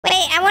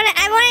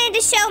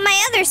to show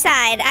my other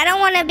side. I don't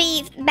want to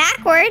be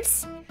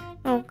backwards.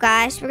 Oh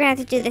gosh, we're gonna have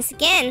to do this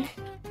again.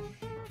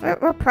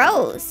 We're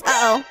pros.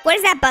 Uh-oh. What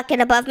is that bucket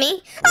above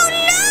me? Oh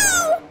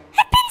no!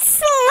 I've been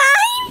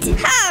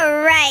slimed!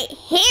 Alright,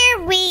 here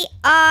we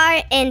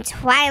are in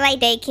Twilight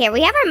Daycare.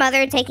 We have our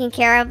mother taking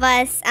care of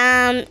us.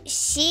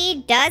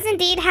 She does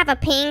indeed have a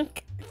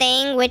pink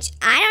thing, which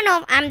I don't know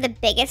if I'm the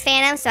biggest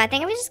fan of, so I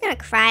think I'm just gonna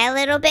cry a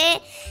little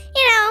bit.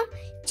 You know,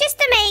 just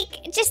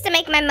to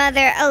make my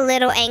mother a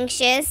little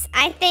anxious.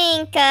 I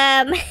think,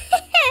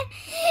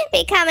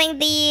 becoming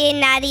the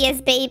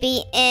naughtiest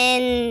baby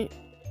in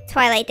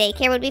Twilight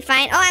Daycare would be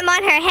fine. Oh, I'm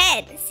on her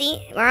head.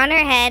 See? We're on her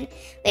head.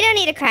 We don't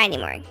need to cry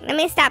anymore. Let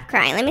me stop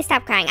crying. I don't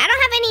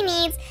have any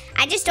needs.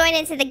 I just joined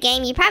into the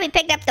game. You probably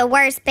picked up the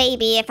worst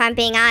baby, if I'm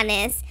being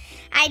honest.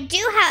 I do,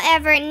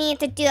 however, need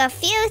to do a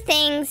few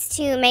things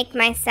to make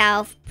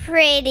myself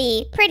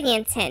pretty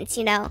intense,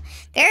 you know.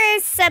 There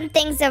is some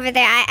things over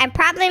there. I'm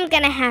probably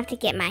going to have to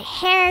get my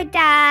hair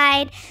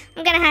dyed.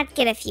 I'm going to have to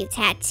get a few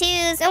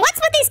tattoos. And what's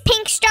with these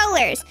pink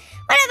strollers?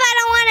 What if I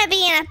don't want to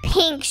be in a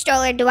pink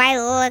stroller? Do I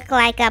look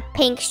like a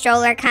pink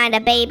stroller kind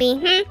of baby?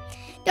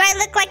 Do I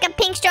look like a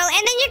pink stroller?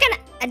 And then you're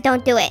gonna...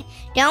 don't do it.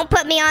 Don't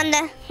put me on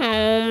the...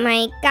 Oh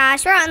my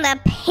gosh, we're on the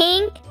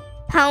pink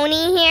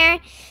pony here.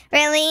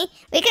 Really?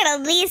 We could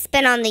at least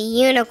been on the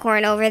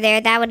unicorn over there.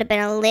 That would have been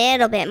a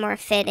little bit more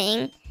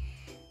fitting.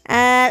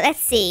 Let's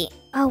see.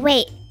 Oh,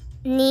 wait.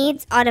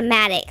 Needs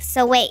automatic.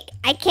 So, wait.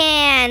 I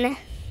can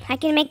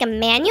make a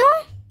manual?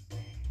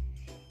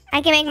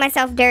 I can make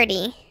myself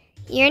dirty.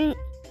 Your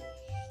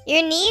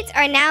needs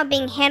are now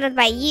being handled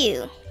by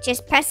you.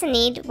 Just press a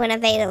need when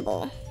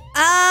available.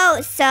 Oh,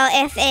 so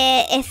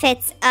if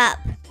it's up.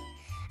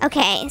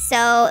 Okay,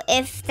 so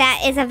if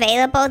that is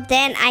available,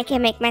 then I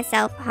can make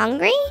myself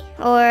hungry?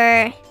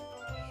 Or...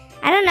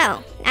 I don't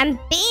know. I'm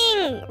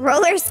being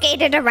roller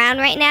skated around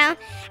right now.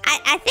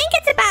 I think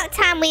it's about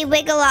time we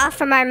wiggle off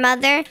from our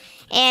mother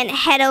and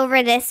head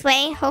over this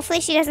way.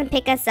 Hopefully she doesn't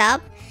pick us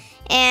up.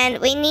 And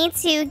we need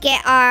to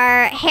get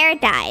our hair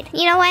dyed.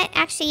 You know what?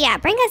 Actually, yeah,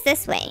 bring us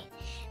this way.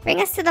 Bring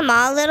us to the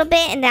mall a little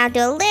bit, and then I'll do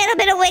a little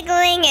bit of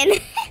wiggling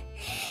and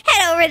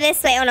head over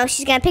this way. Oh no,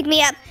 she's gonna pick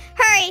me up.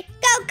 Hurry!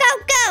 Go, go,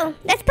 go!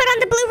 Let's put on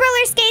the blue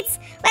roller skates.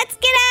 Let's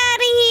get out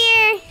of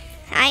here.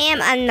 I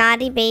am a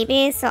naughty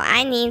baby, so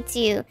I need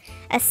to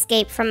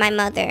escape from my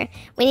mother.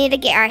 We need to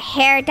get our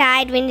hair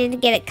dyed. We need to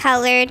get it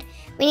colored.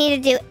 We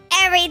need to do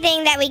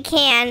everything that we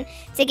can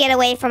to get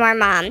away from our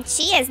mom.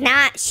 She is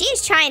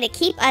trying to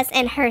keep us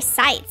in her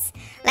sights.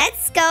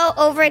 Let's go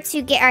over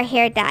to get our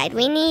hair dyed.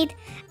 We need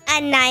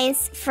a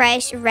nice,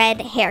 fresh, red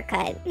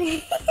haircut.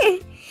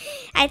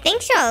 I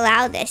think she'll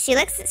allow this.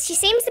 She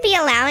seems to be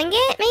allowing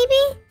it,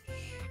 maybe?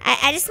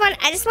 I just want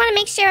to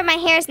make sure my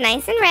hair is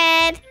nice and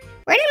red.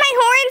 Where did my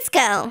horns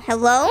go?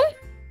 Hello?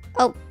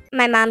 Oh,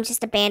 my mom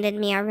just abandoned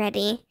me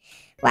already.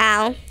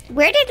 Wow.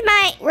 Where did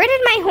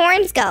my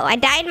horns go? I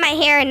dyed my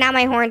hair and now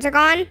my horns are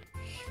gone.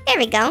 There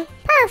we go.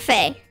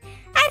 Perfect.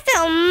 I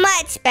feel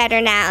much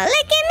better now.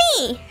 Look at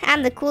me.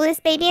 I'm the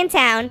coolest baby in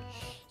town.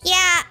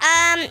 Yeah,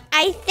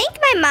 I think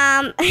my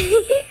mom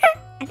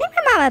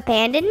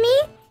abandoned me.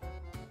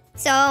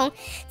 So,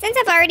 since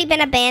I've already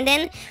been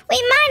abandoned,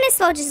 we might as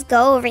well just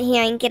go over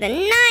here and get a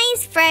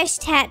nice fresh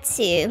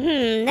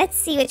tattoo. Let's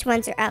see which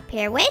ones are up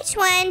here. Which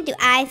one do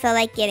I feel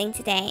like getting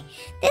today?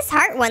 This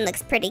heart one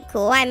looks pretty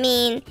cool. I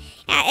mean,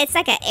 it's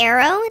like an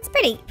arrow. It's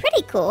pretty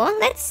cool.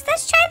 Let's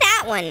try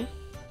that one.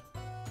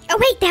 Oh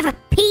wait, they have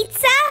a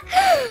pizza?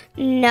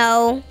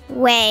 No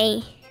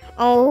way.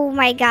 Oh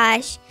my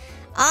gosh.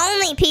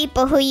 Only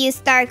people who use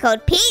star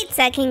code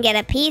pizza can get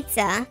a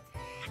pizza.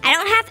 I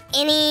don't have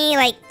any,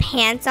 like,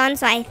 pants on,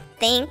 so I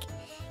think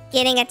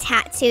getting a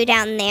tattoo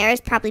down there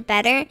is probably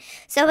better.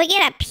 So we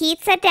get a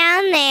pizza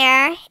down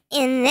there,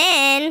 and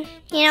then,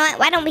 you know what?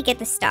 Why don't we get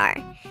the star?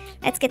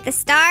 Let's get the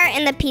star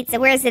and the pizza.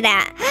 Where is it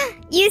at?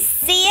 You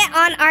see it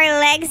on our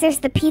legs? There's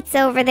the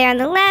pizza over there on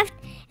the left,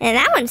 and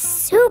that one's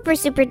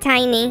super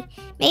tiny.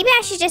 Maybe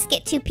I should just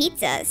get 2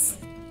 pizzas.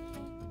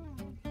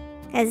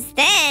 Because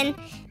then,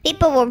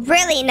 people will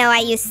really know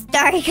I use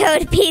star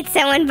code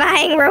pizza when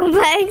buying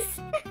Robux.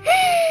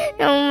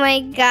 Oh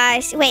my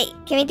gosh. Wait,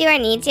 can we do our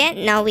needs yet?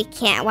 No, we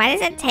can't. Why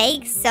does it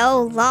take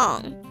so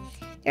long?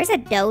 There's a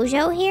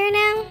dojo here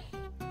now?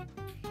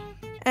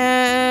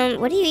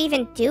 What do you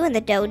even do in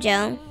the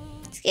dojo?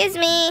 Excuse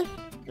me.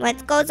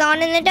 What goes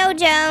on in the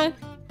dojo?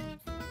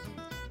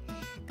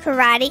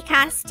 Karate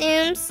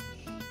costumes.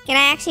 Can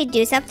I actually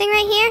do something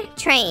right here?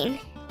 Train.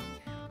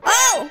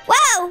 Oh,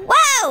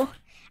 whoa!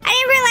 I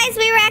didn't realize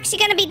we were actually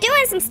going to be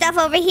doing some stuff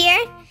over here.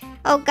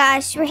 Oh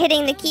gosh, we're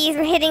hitting the keys.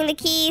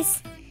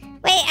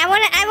 Wait, I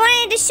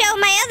wanted to show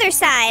my other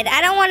side. I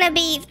don't want to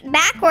be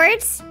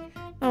backwards.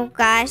 Oh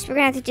gosh, we're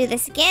gonna have to do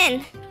this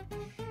again.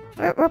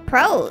 We're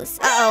pros.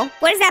 Uh-oh,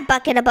 what is that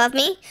bucket above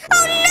me?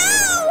 Oh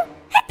no!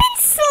 I've been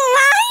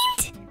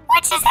slimed!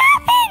 What just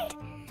happened?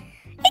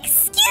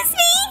 Excuse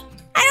me?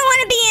 I don't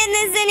want to be in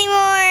this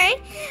anymore.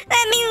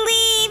 Let me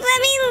leave.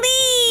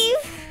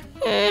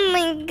 Oh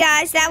my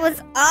gosh, that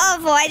was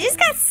awful. I just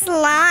got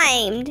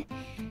slimed.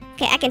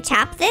 Okay, I can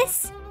chop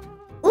this.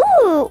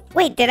 Ooh,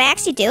 wait, did I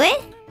actually do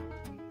it?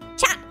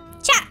 Chop,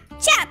 chop,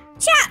 chop,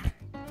 chop.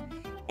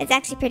 It's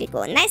actually pretty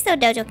cool. Nice little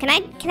dojo. Can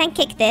I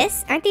kick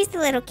this? Aren't these the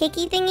little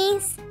kicky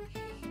thingies?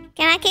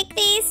 Can I kick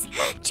these?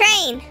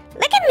 Train.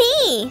 Look at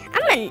me.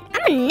 I'm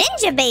a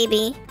ninja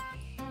baby.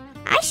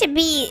 I should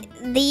be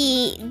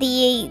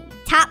the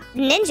top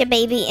ninja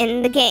baby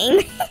in the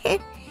game.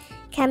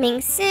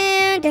 Coming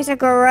soon. There's a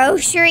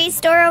grocery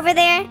store over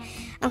there.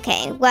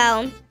 Okay,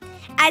 well,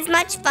 as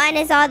much fun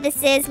as all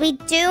this is, we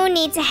do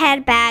need to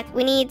head back.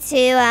 We need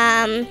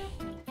to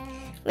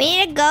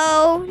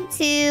go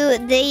to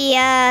the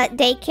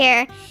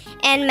daycare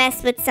and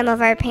mess with some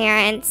of our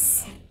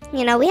parents.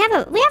 You know, we have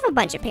a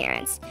bunch of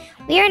parents.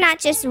 We are not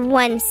just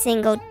one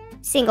single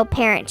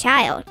parent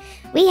child.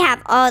 We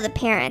have all the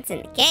parents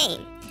in the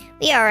game.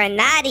 We are a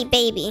naughty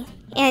baby.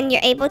 And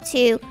you're able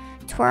to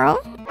twirl?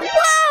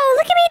 Whoa,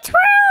 look at me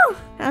twirl!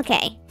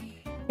 Okay,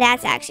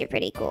 that's actually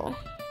pretty cool.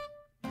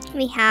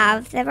 We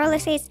have the roller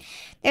skates.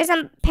 There's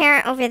a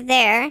parent over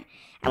there.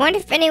 I wonder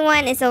if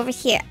anyone is over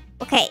here.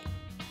 Okay,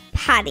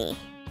 potty.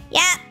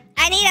 Yep,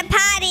 I need a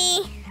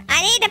potty.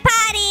 I need a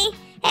potty.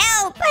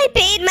 Help, I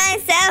peed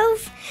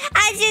myself.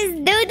 I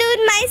just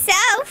doo-dooed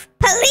myself.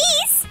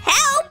 Police,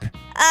 help.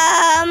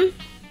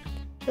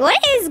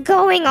 What is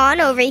going on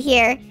over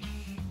here?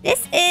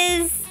 This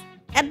is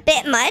a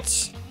bit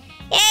much.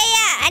 Yeah,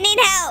 I need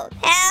help.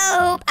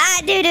 Help,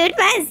 I doo-dooed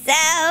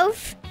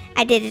myself.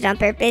 I did it on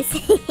purpose.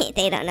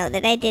 They don't know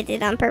that I did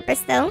it on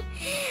purpose, though.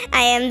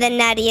 I am the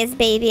nuttiest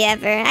baby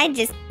ever. I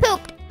just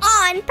pooped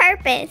on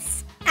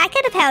purpose. I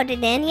could have held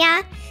it in,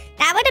 yeah.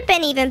 That would have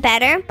been even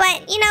better.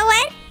 But you know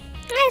what?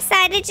 I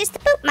decided just to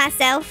poop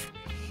myself.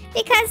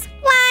 Because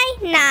why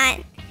not?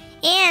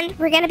 And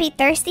we're going to be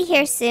thirsty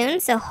here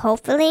soon. So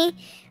hopefully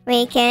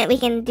we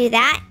can do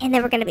that. And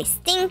then we're going to be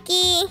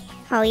stinky.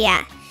 Oh,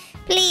 yeah.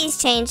 Please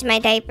change my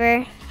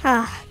diaper.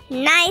 Oh,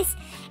 nice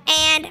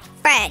and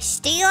fresh.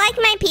 Do you like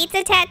my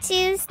pizza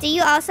tattoos? Do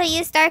you also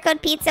use star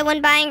code pizza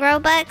when buying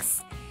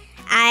Robux?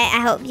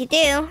 I hope you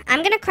do.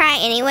 I'm gonna cry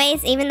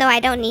anyways, even though I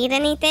don't need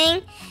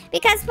anything.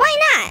 Because why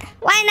not?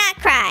 Why not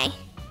cry?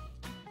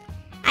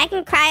 I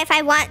can cry if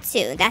I want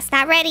to. That's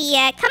not ready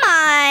yet. Come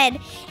on.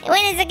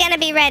 When is it gonna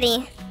be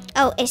ready?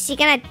 Oh, is she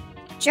gonna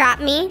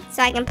drop me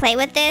so I can play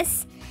with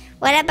this?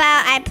 What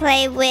about I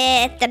play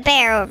with the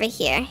bear over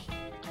here?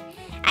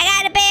 I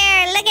got a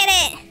bear. Look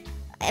at it.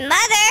 And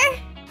mother.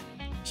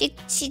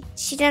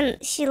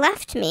 She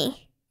left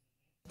me.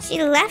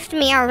 She left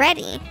me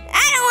already.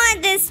 I don't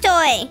want this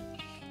toy.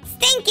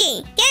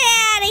 Stinky, get it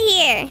out of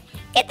here.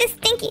 Get this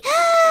stinky.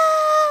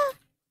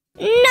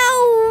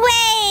 No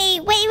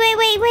way.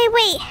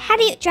 Wait. How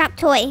do you drop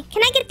toy?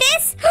 Can I get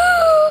this?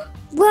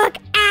 Look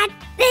at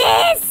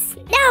this.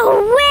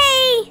 No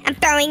way. I'm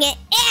throwing it.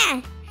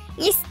 Yeah.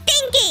 You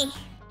stinky.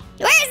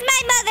 Where's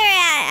my mother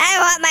at? I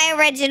want my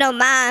original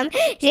mom.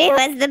 She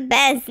was the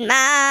best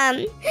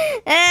mom.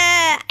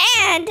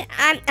 And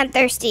I'm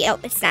thirsty. Oh,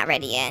 it's not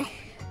ready yet.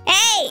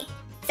 Hey,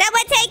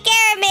 someone take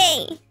care of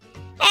me.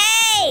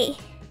 Hey,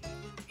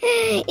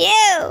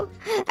 you.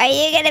 Are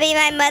you gonna be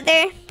my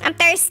mother? I'm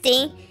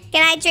thirsty.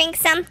 Can I drink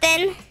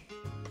something?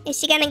 Is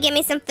she gonna give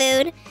me some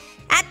food?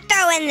 I'm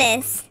throwing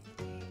this.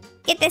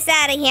 Get this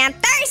out of here. I'm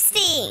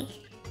thirsty.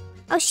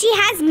 Oh, she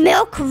has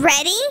milk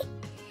ready?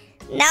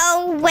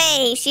 No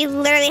way. She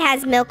literally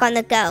has milk on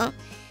the go.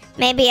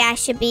 Maybe I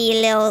should be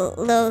a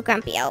little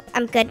grumpy. Oh,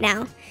 I'm good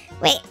now.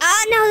 Wait.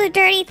 Oh, no. The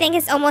dirty thing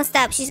is almost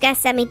up. She's going to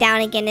set me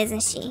down again,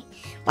 isn't she?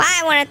 Well,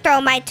 I want to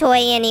throw my toy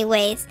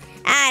anyways.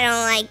 I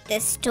don't like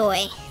this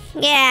toy.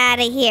 Get out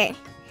of here.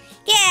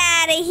 Get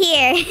out of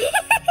here.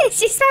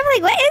 She's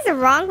probably like, what is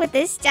wrong with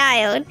this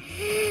child?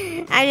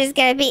 I'm just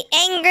going to be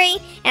angry,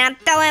 and I'm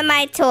throwing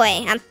my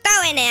toy. I'm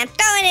throwing it. I'm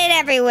throwing it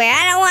everywhere.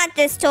 I don't want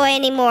this toy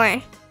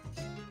anymore.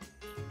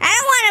 I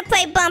don't want to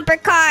play bumper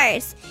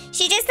cars.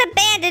 She just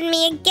abandoned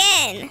me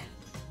again.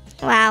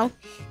 Wow.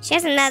 She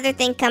has another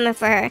thing coming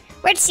for her.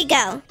 Where did she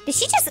go? Did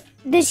she just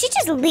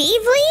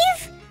leave?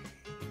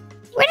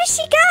 Where did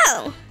she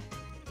go?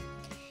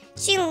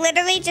 She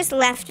literally just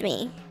left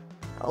me.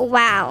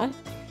 Wow.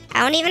 I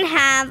don't even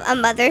have a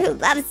mother who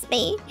loves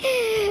me.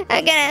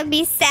 I'm gonna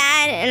be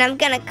sad and I'm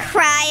gonna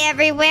cry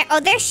everywhere. Oh,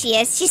 there she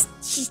is. She's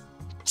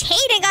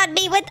cheating on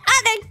me with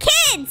other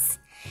kids.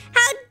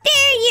 How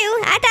dare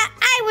you? I thought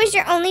I was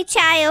your only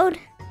child.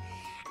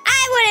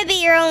 I want to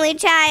be your only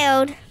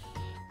child.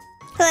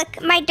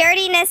 Look, my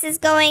dirtiness is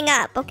going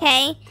up,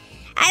 okay?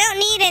 I don't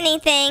need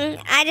anything.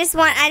 I just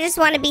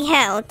want to be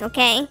held,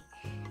 okay?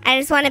 I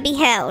just want to be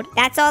held.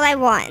 That's all I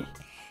want.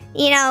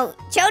 You know,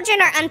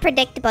 children are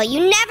unpredictable. You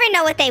never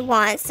know what they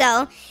want,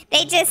 so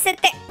they just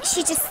sit there.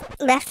 She just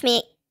left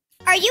me.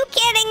 Are you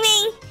kidding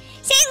me?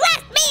 She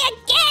left me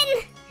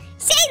again.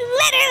 She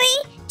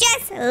literally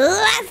just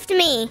left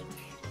me.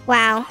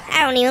 Wow,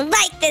 I don't even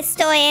like this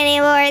toy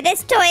anymore.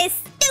 This toy is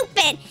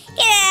stupid.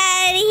 Get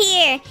out of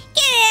here.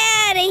 Get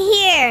out of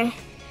here.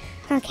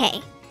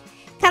 Okay.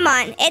 Come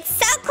on. It's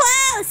so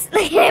close.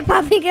 Look at it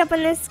popping up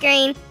on the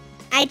screen.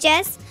 I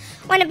just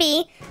want to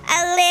be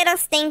a little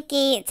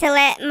stinky to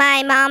let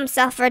my mom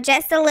suffer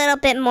just a little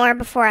bit more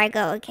before I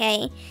go,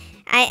 okay?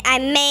 I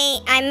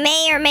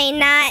may or may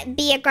not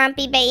be a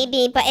grumpy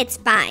baby, but it's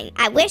fine.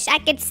 I wish I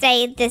could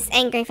stay this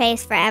angry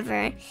face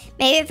forever.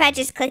 Maybe if I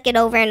just click it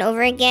over and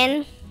over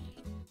again,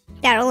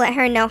 that'll let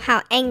her know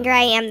how angry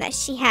I am that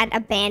she had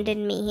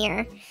abandoned me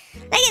here.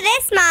 Look at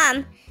this,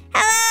 Mom.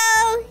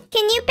 Hello?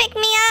 Can you pick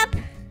me up?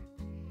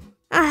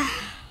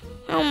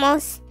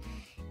 Almost.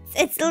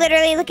 It's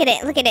literally, look at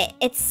it.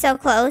 It's so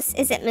close.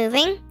 Is it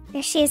moving?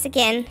 There she is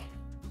again.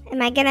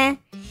 Is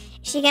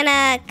she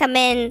gonna come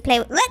in and play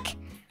with, look,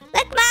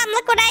 Mom,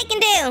 look what I can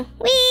do.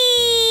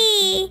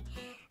 Whee!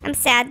 I'm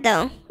sad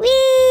though.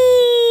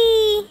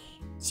 Whee!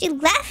 She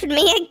left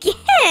me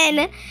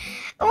again.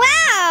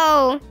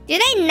 Wow. Do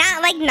they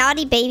not like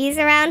naughty babies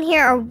around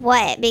here or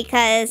what?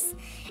 Because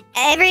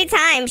every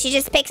time she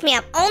just picks me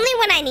up only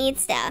when I need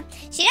stuff.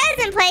 She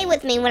doesn't play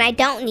with me when I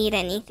don't need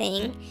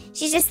anything.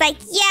 She's just like,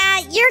 yeah,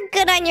 you're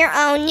good on your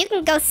own. You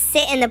can go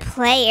sit in the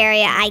play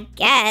area, I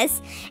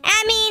guess.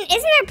 I mean,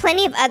 isn't there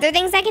plenty of other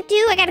things I could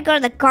do? I gotta go to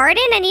the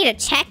garden. I need to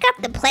check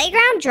up the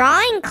playground,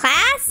 drawing,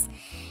 class.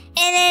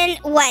 And then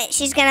what?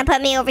 She's gonna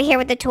put me over here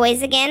with the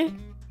toys again?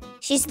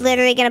 She's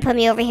literally gonna put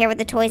me over here with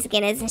the toys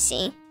again, isn't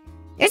she?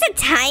 There's a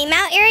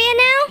timeout area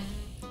now?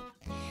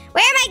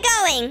 Where am I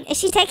going? Is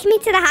she taking me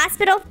to the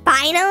hospital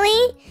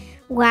finally?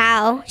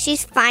 Wow,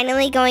 she's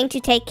finally going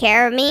to take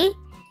care of me.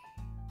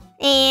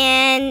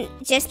 And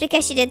just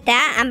because she did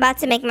that, I'm about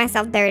to make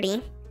myself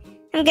dirty.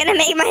 I'm gonna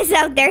make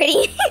myself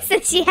dirty so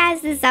she has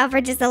to suffer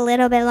just a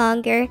little bit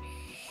longer.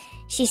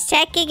 She's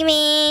checking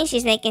me.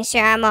 She's making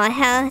sure I'm all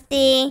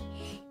healthy.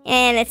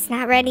 And it's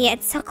not ready yet.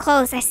 It's so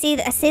close. I see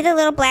the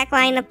little black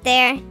line up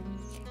there.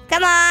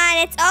 Come on,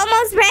 it's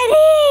almost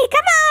ready.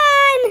 Come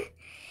on.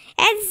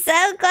 It's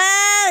so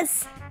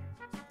close.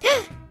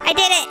 I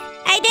did it.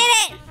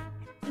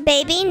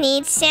 Baby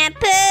needs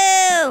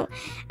shampoo.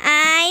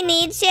 I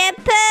need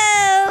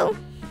shampoo.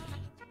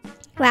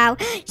 Wow,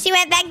 she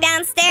went back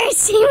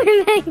downstairs.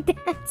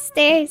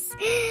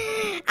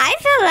 I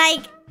feel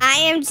like I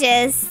am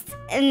just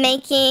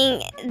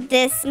making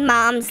this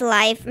mom's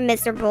life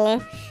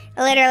miserable.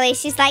 Literally,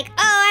 she's like,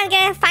 oh, I'm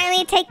gonna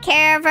finally take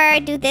care of her,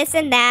 do this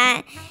and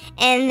that.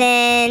 And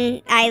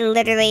then I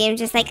literally am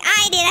just like,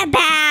 I need a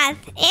bath.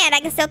 And I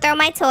can still throw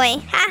my toy.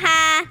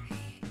 Haha.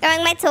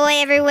 Throwing my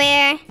toy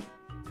everywhere.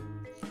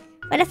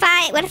 What if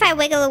I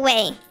wiggle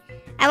away?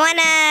 I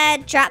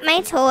wanna drop my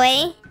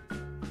toy.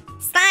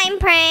 Slime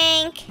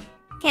prank.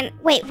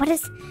 Wait, what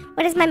is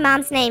my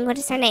mom's name? What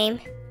is her name?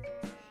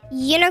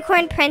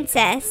 Unicorn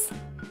Princess.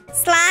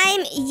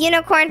 Slime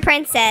Unicorn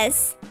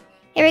Princess.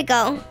 Here we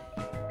go.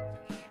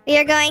 We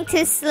are going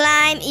to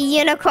slime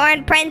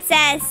Unicorn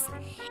Princess.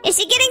 Is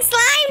she getting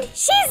slimed?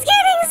 She's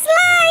getting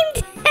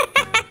slimed!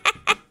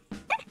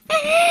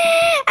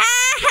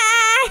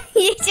 Aha!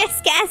 You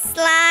just got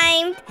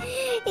slimed.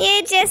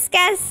 You just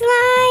got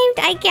slimed.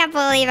 I can't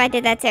believe I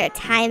did that to a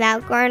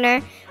timeout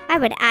corner. Why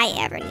would I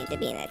ever need to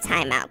be in a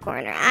timeout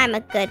corner? I'm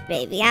a good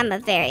baby. I'm a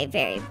very,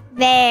 very,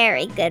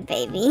 very good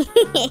baby.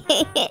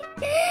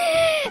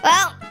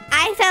 Well,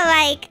 I feel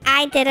like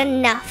I did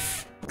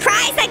enough.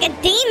 Cries like a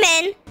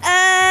demon?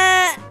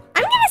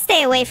 I'm gonna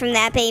stay away from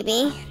that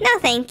baby. No,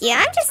 thank you.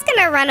 I'm just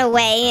gonna run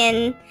away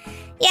and...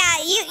 Yeah,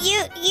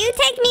 you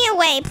take me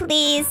away,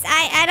 please.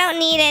 I don't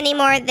need any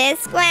more of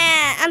this.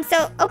 I'm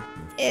so... Oh,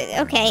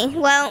 okay,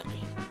 well...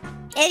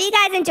 If you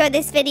guys enjoyed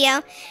this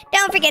video,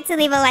 don't forget to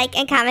leave a like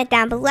and comment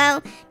down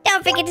below.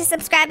 Don't forget to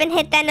subscribe and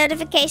hit that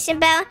notification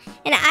bell.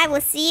 And I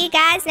will see you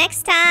guys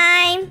next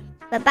time.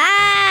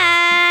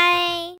 Bye-bye.